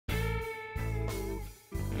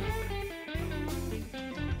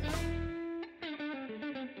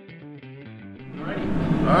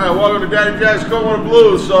Alright, welcome to Daddy Jack's Cooking with the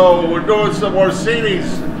Blues. So we're doing some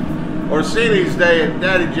Orsini's Day at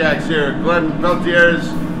Daddy Jack's here. Glenn Peltier's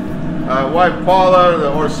wife Paula,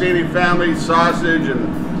 the Orsini family, sausage and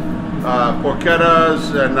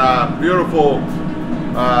porkettas and beautiful.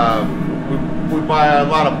 We buy a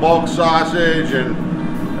lot of bulk sausage and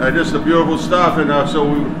just the beautiful stuff. And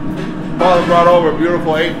Paula brought over a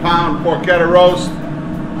beautiful 8-pound porketta roast.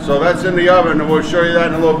 So that's in the oven, and we'll show you that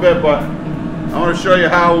in a little bit. But I want to show you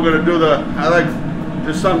how we're going to do I like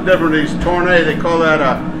just something different. These tournée, they call that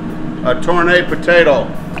a tournée potato.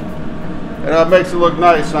 And that makes it look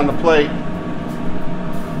nice on the plate.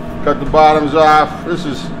 Cut the bottoms off. This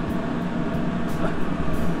is,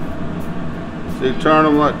 so you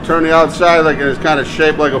turn the outside like it's kind of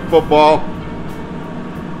shaped like a football.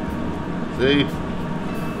 See?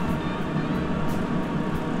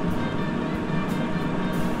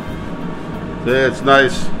 See, it's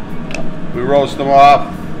nice. We roast them off.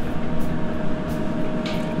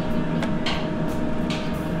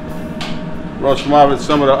 Roast them off with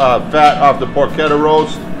some of the fat off the porketta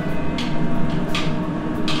roast.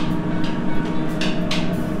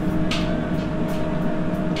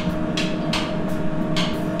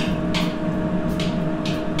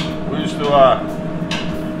 We used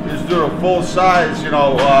to do a full size, you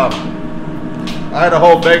know. I had a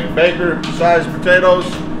whole baker size potatoes.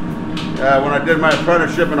 When I did my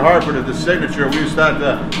apprenticeship in Hartford at the Signature, we used to have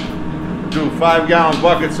to do 5-gallon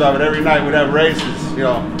buckets of it every night. We'd have races, you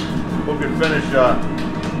know, who could finish,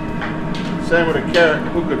 same with a carrot,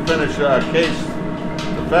 who could finish a case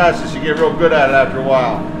the fastest. You get real good at it after a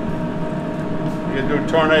while. You can do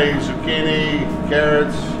tournée, zucchini,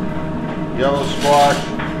 carrots, yellow squash.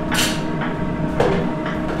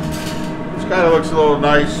 This kind of looks a little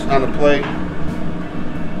nice on the plate.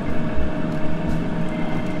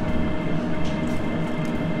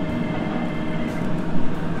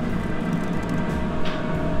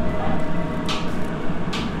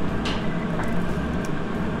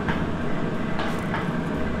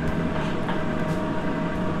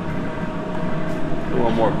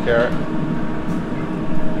 One more carrot.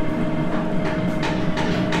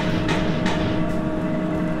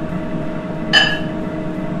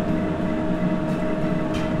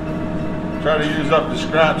 Try to use up the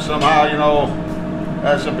scraps somehow, you know.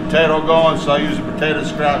 Have some potato going, so I use the potato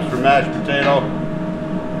scraps for mashed potato.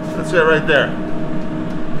 That's it right there.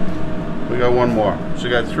 We got one more, so we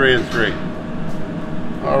got 3 and 3.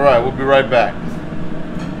 All right, we'll be right back.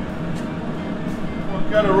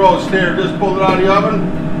 Got a roast here, just pulled it out of the oven.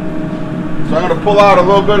 So I'm going to pull out a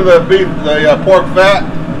little bit of the pork fat.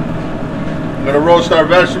 I'm going to roast our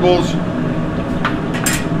vegetables.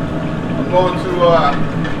 I'm going to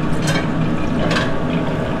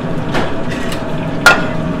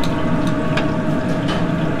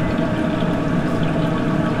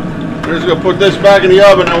we're just going to put this back in the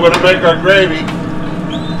oven and we're going to make our gravy.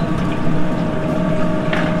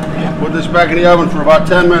 Put this back in the oven for about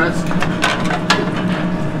 10 minutes.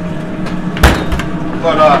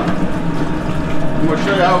 But I'm going to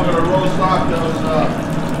show you how we're going to roast off those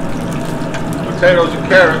potatoes and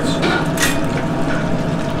carrots.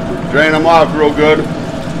 Drain them off real good.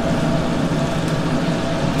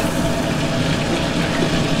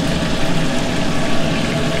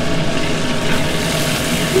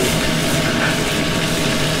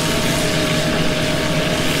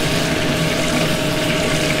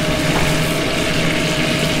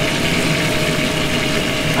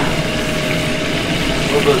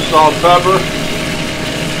 A little bit of salt, pepper.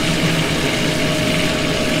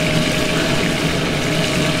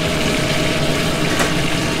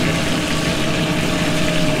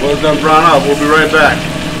 Well, it's done brown up. We'll be right back.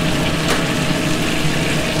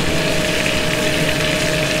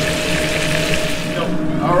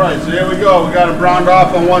 All right, so here we go. We got it browned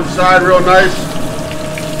off on one side, real nice.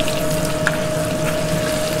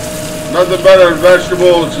 Nothing better than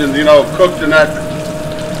vegetables and, you know, cooked in that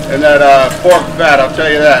pork fat, I'll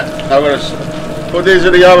tell you that. I'm going to put these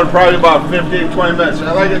in the oven probably about 15-20 minutes.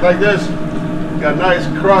 I like it like this. Got a nice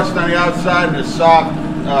crust on the outside and a soft,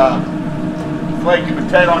 flaky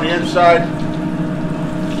potato on the inside.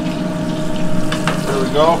 There we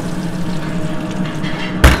go.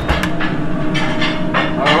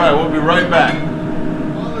 Alright, we'll be right back.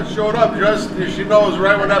 Paula showed up just, she knows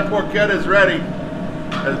right when that porketta is ready.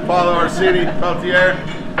 As Paula Orsini Peltier.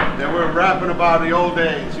 That we're rapping about the old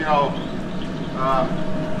days, you know.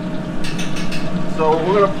 So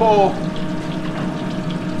we're gonna pull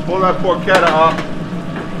that porketta up.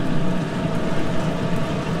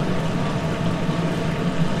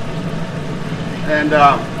 And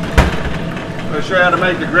I'm going to show you how to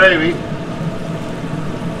make the gravy.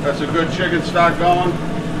 That's a good chicken stock going.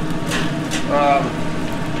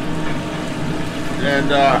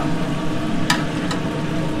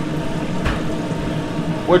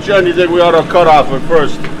 Which end do you think we ought to cut off at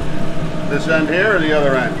first? This end here or the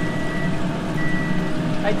other end?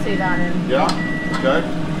 I'd say that end. Yeah? Okay.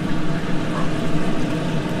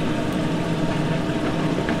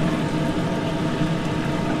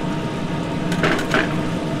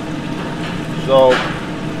 So,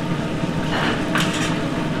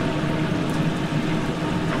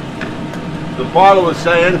 the bottle was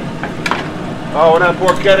saying, oh, when that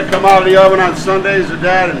porchetta come out of the oven on Sundays, or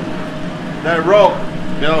that rope,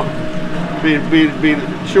 you know, be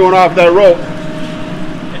chewing off that rope.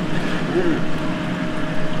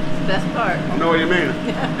 It's the best part. I know what you mean.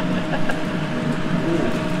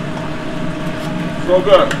 So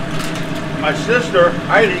good. My sister,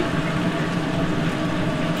 Heidi,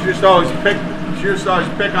 she used to always pick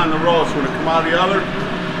on the roast when it come out of the oven.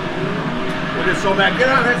 We get so mad, get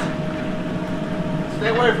on this. Stay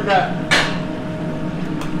away from that.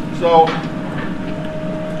 So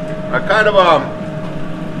I kind of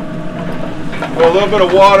put a little bit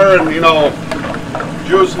of water and, you know,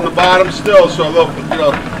 juice in the bottom still, so a little, you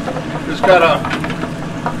know, just kind of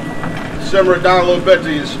simmer it down a little bit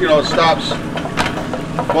till you know, it stops,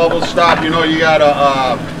 bubbles stop. You know, you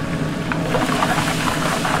gotta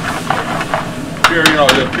pure, you know,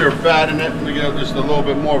 the pure fat in it. We get just a little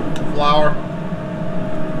bit more flour.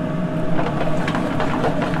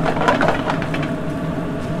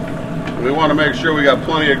 We want to make sure we got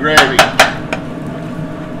plenty of gravy.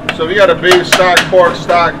 So if you got a beef stock, pork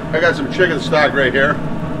stock, I got some chicken stock right here.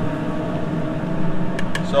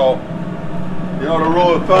 So, you know, the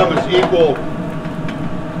rule of thumb is equal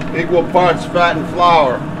parts fat and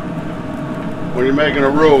flour when you're making a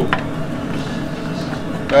roux.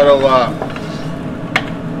 That'll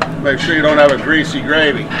make sure you don't have a greasy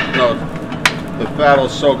gravy. You know, the fat will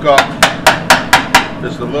soak up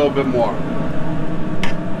just a little bit more.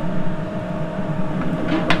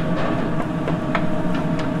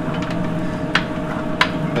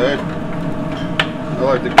 Okay. I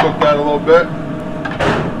like to cook that a little bit.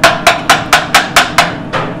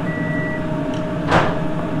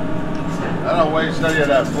 I don't waste any of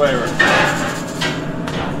that flavor.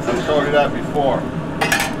 I've told you that before.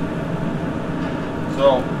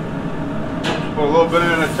 So, put a little bit in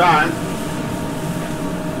at a time.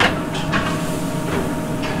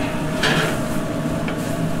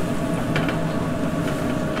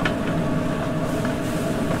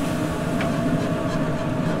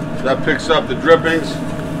 That picks up the drippings.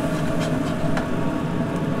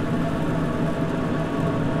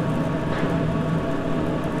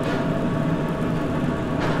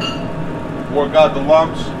 Work out the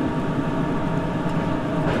lumps.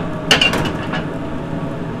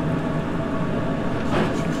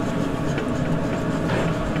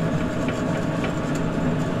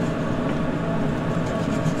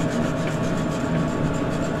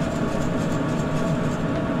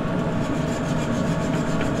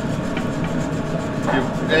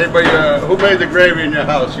 Anybody, who made the gravy in your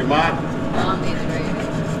house? Your mom? Mom made the gravy.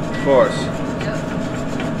 Of course. Yep.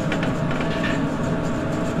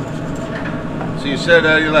 So you said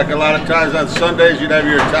you like a lot of times on Sundays you'd have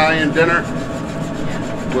your Italian dinner?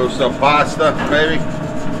 Yeah. With some pasta, maybe?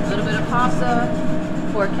 A little bit of pasta,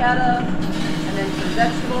 porchetta, and then some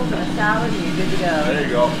vegetables and a salad, and you're good to go. There you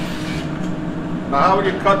go. Now how would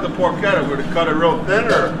you cut the porchetta? Would you cut it real thin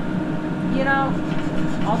or? You know,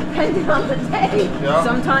 all depending on the day. Yeah.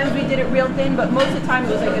 Sometimes we did it real thin, but most of the time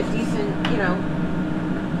it was like a decent, you know,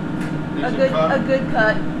 a good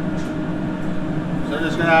cut. So I'm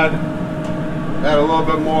just gonna add a little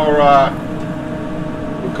bit more.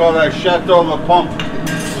 We call that Chateau La Pump,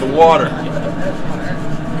 some water.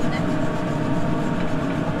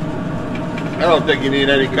 I don't think you need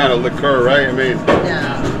any kind of liqueur, right? I mean,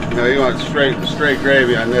 No. you know, you want straight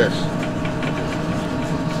gravy on this.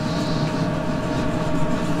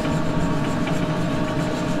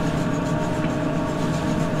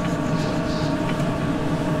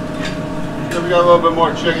 We got a little bit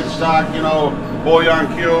more chicken stock, you know, bouillon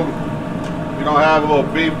cube. If you don't have a little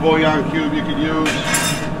beef bouillon cube you could use.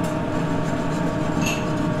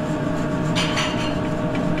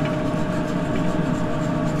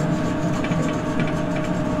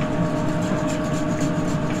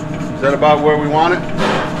 Is that about where we want it? No,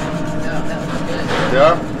 that was good.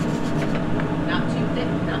 Yeah? Not too thick,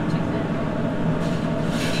 not too thin.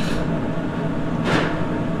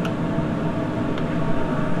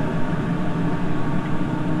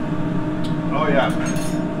 Oh yeah.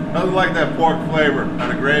 Nothing like that pork flavor on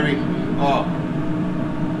the gravy. Oh.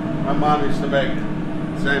 My mom used to make it.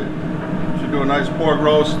 Same. She'd do a nice pork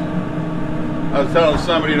roast. I was telling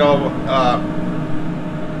somebody, you know,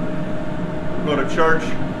 go to church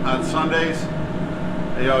on Sundays.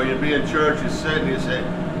 You know, you'd be in church, you sit and you say,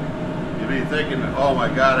 you'd be thinking, oh my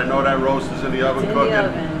God, I know that roast is in the oven cooking.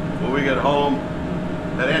 When we get home,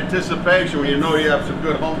 that anticipation when you know you have some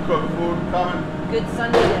good home cooked food coming. Good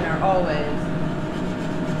Sunday dinner, always.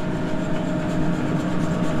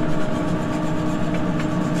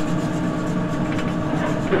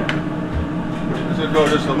 This will go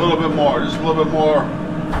just a little bit more,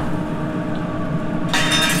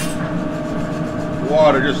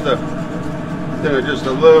 water, just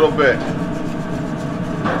a little bit.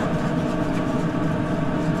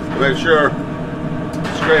 Make sure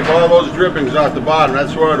scrape all those drippings off the bottom.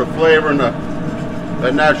 That's where the flavor and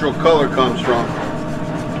that natural color comes from.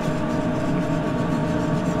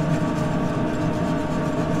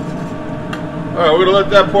 All right, we're gonna let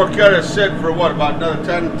that porchetta sit for what, about another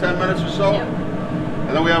 10 minutes or so? Yep.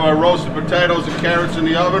 And then we have our roasted potatoes and carrots in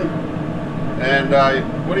the oven. And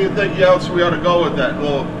what do you think else we ought to go with that?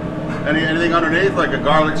 Anything underneath, like a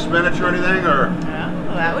garlic spinach or anything? Or? Yeah,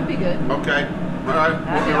 well, that would be good. Okay. All right,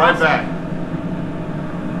 we'll be right back.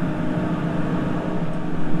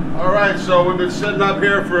 All right, so we've been sitting up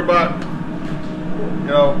here for about,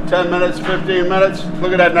 10 minutes, 15 minutes.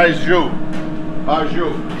 Look at that nice jus. Au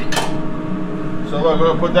jus. So look, we're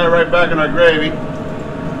gonna put that right back in our gravy.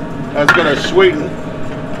 That's gonna sweeten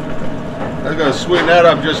that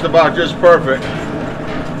up just perfect.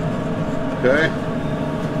 Okay.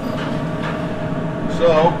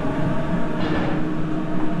 So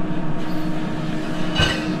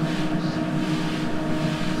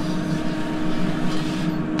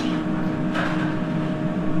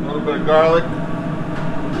a little bit of garlic,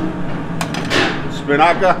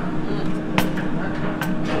 spinaca.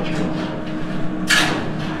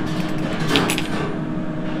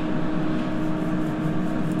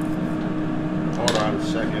 Hold on a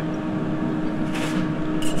second.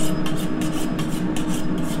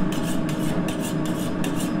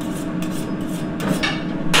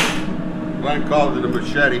 Glenn called it a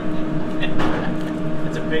machete.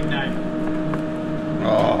 It's a big knife.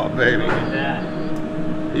 Oh, baby. Look at that.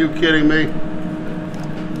 Are you kidding me?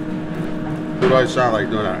 Who do I sound like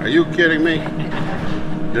doing that? Are you kidding me?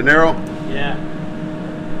 De Niro? Yeah.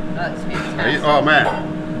 That's fantastic. Oh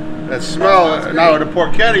man, that smell. Now the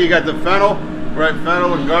porchetta, you got the fennel, right?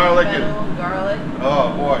 Fennel and garlic. Fennel, garlic.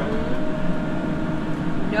 Oh boy.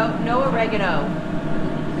 No oregano.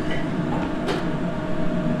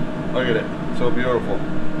 Look at it, so beautiful.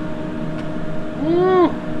 Woo.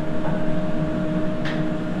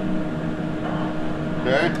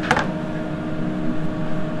 Okay.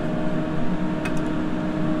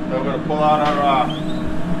 So we're gonna pull out our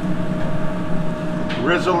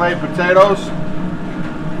rissolé potatoes.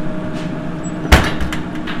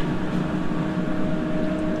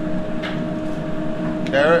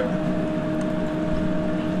 Carrot.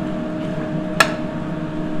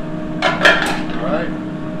 All right.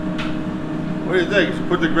 What do you think?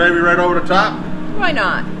 Put the gravy right over the top? Why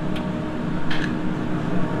not?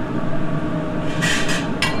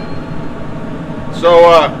 So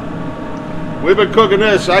we've been cooking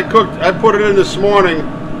this. I put it in this morning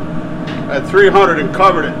at 300 and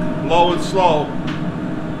covered it low and slow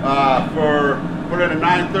put it at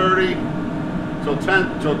 9:30 till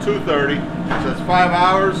 2:30. So that's 5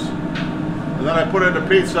 hours. And then I put it in the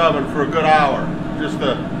pizza oven for a good hour just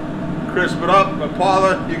to crisp it up. But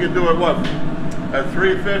Paula, you can do it what? At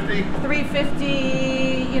 350?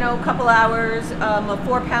 350, a couple hours. A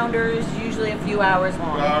 4-pounder is usually a few hours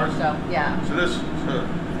long. 2 hours? So, yeah. So this...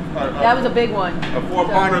 that was a big one. A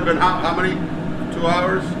 4-pounder had been how many? 2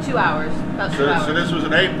 hours? 2 hours. About 2 hours. So this was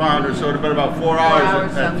an 8-pounder, so it would have been about 4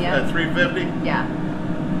 hours, at 350? Yeah.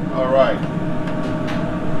 All right.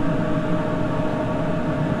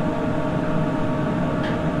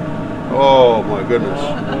 Oh my goodness.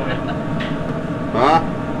 Oh boy. Huh?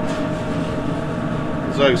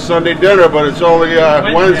 It's like Sunday dinner, but it's only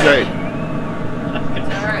Wednesday.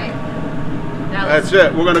 All right. Now That's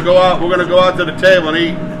it. We're gonna go out. We're gonna go out to the table and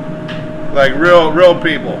eat like real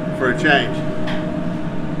people for a change.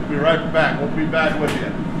 We'll be right back. We'll be back with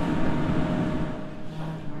you.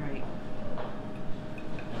 All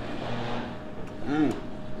right.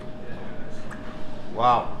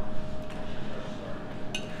 Wow.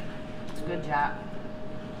 It's a good job.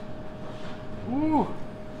 Ooh.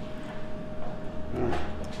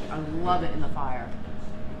 I love it in the fire.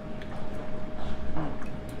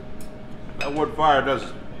 That wood fire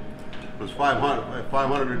was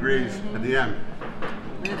 500 degrees at the end.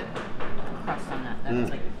 Look at the crust on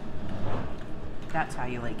that. That's how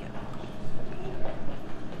you like it.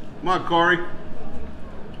 Come on, Corey.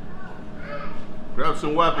 Grab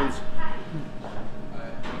some weapons.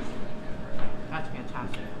 That's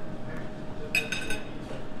fantastic.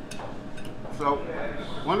 So,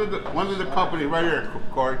 when did the company, right here,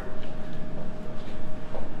 Corey?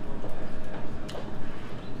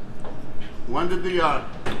 When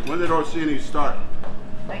did Orsini start?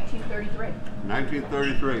 1933.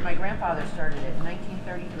 1933. My grandfather started it in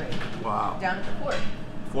 1933. Wow. Down at the port.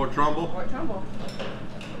 Fort Trumbull? Fort Trumbull.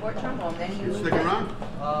 Fort Trumbull. And then You sticking around?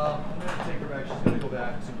 I'm gonna take her back. She's gonna go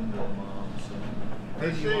back to the mom. So.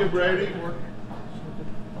 Nice to see you, Brady.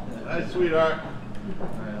 Hi, sweetheart.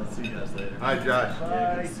 Alright, I'll see you guys later. Hi, Josh.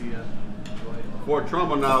 Yeah, good to see you. Fort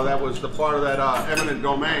Trumbull now, that was the part of that eminent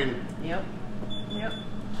domain. Yep. Yep.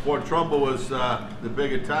 Fort Trumbull was the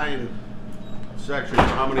big Italian section for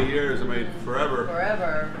how many years? I mean, forever.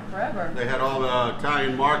 Forever. They had all the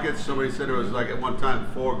Italian markets. Somebody said it was like at one time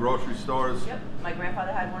 4 grocery stores. Yep. My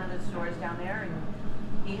grandfather had one of the stores down there,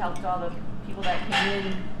 and he helped all the people that came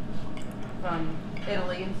in from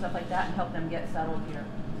Italy and stuff like that, and helped them get settled here.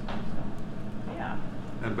 So, yeah.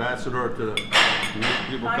 Ambassador to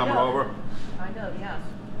people Kind coming of. over. Kind of, yes.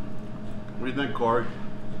 What do you think, Corey?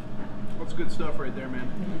 That's good stuff right there, man.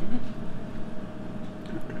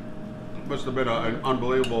 Must have been an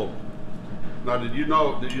unbelievable. Now, did you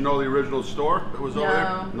know the original store that was over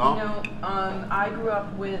there? No. I grew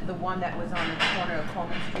up with the one that was on the corner of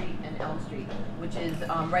Coleman Street and Elm Street, which is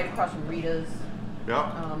right across from Rita's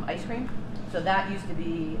Yeah. ice cream. So that used to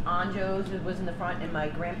be Anjo's. It was in the front, and my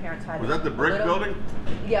grandparents had. Was that the brick building?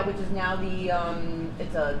 Yeah, which is now the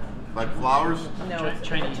it's a. Like Flowers? No, it's a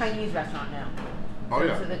Chinese restaurant now. Oh So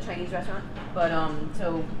yeah. it's a Chinese restaurant, but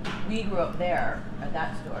so we grew up there at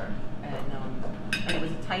that store, and it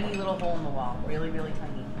was a tiny little hole in the wall, really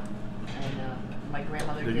tiny. And my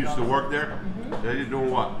grandmother. They did used to all work there? Mhm. Yeah, you doing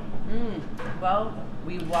what? Well,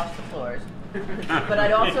 we washed the floors, but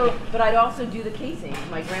I'd also do the casings.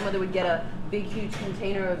 My grandmother would get a big, huge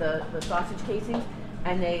container of the sausage casings,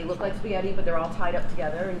 and they look like spaghetti, but they're all tied up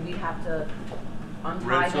together, and we'd have to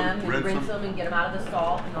untie them and rinse them and get them out of the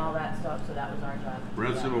salt and all that stuff. So that was our job.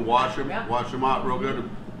 Rinse them and wash them. Yep. Wash them out real good.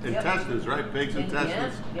 Yep. Intestines, right? Pigs'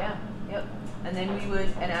 intestines. Yeah. Yep. And then we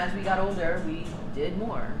would, and as we got older, we did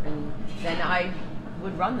more, and then I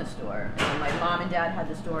would run the store. And my mom and dad had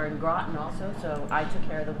the store in Groton also, so I took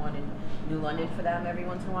care of the one in New London for them every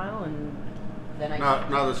once in a while, and then I.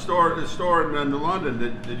 Now the store in New London.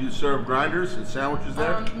 Did you serve grinders and sandwiches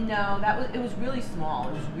there? No, it was really small.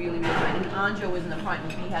 It was really tiny. And Anjo was in the front,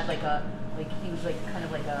 and he had he was kind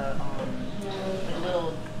of like a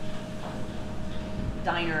little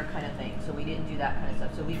diner kind of thing. So we didn't do that kind of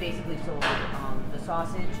stuff. So we basically sold the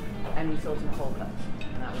sausage, and we sold some cold cuts,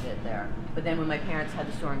 and that was it there. But then when my parents had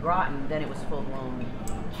the store in Groton, then it was full blown.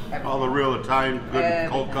 All the real Italian good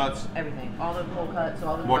cold cuts. Everything. All the cold cuts,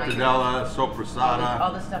 all the Mortadella, soppressata.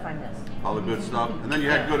 all the stuff I missed. All the good stuff. And then you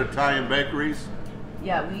had good Italian bakeries.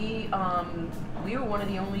 Yeah, we were one of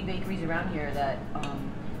the only bakeries around here that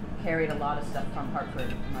carried a lot of stuff from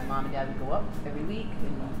Hartford. My mom and dad would go up every week,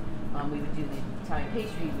 and we would do the Italian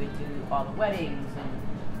pastry. We would do all the weddings,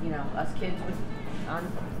 and us kids would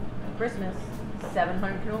on Christmas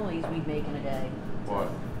 700 cannolis we'd make in a day. What?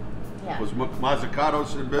 Yeah. Was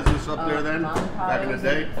Mazzucato's in business up there then? Back in the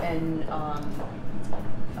day? And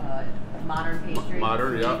modern pastry.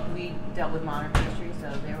 Modern, yeah. We dealt with modern pastry,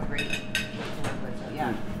 so they were great to work with. So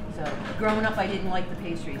yeah. So growing up, I didn't like the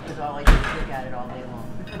pastries because all I did was look at it all day long.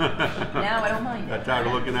 Now I don't mind it. Got tired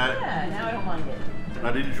of looking at it? Yeah, now I don't mind it.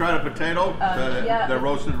 Now, did you try the potato? Yeah. The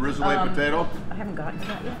roasted risole potato? I haven't gotten to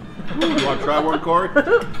that yet. You want to try one, Corey?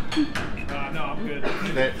 No, I'm good.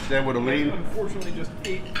 Stand with a lean? I unfortunately just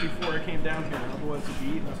ate before I came down here. Otherwise, I'd be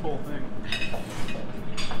eating this whole thing.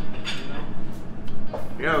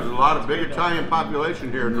 Yeah, there's a lot of big Italian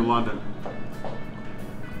population here in New London.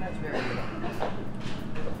 That's very good. And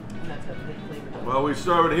that's got the good flavor to it. Well, we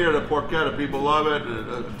serve it here, the porchetta. People love it.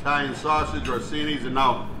 Italian sausage, Orsini's, and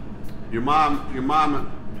now your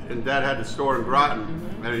mom and dad had the store in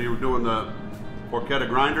Groton, and you were doing the porchetta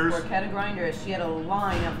grinders. Porchetta grinders. She had a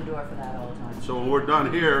line out the door for that all the time. So when we're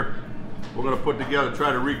done here, we're going to put together,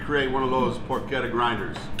 try to recreate one of those porchetta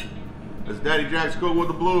grinders. As Daddy Jack's cooking with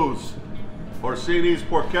the blues. Orsini's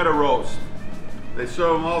porchetta roast. They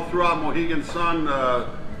serve them all throughout Mohegan Sun.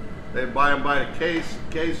 They buy them by the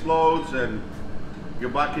case loads, and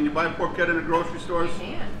can you buy porchetta in the grocery stores? You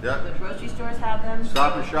can. Yeah. The grocery stores have them.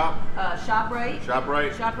 Stop and Shop. ShopRite.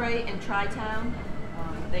 ShopRite. ShopRite and Tri-Town.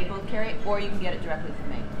 They both carry it, or you can get it directly from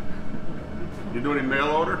me. You do any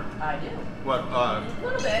mail order? I do. What? A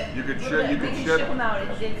little bit. You could a ship. little bit. You We could can ship. ship them out.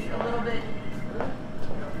 It's a little bit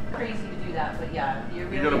crazy to do that, but yeah, if you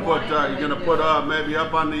really You're gonna want put. it, You're gonna put maybe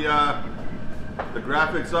up on the The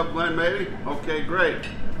graphics up, Glenn, maybe? Okay, great.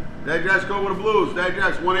 Dad Jess, go with the blues. Dad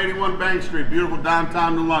Jess, 181 Bank Street, beautiful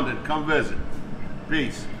downtown New London. Come visit.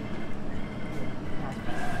 Peace.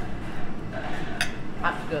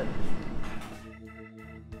 That's good.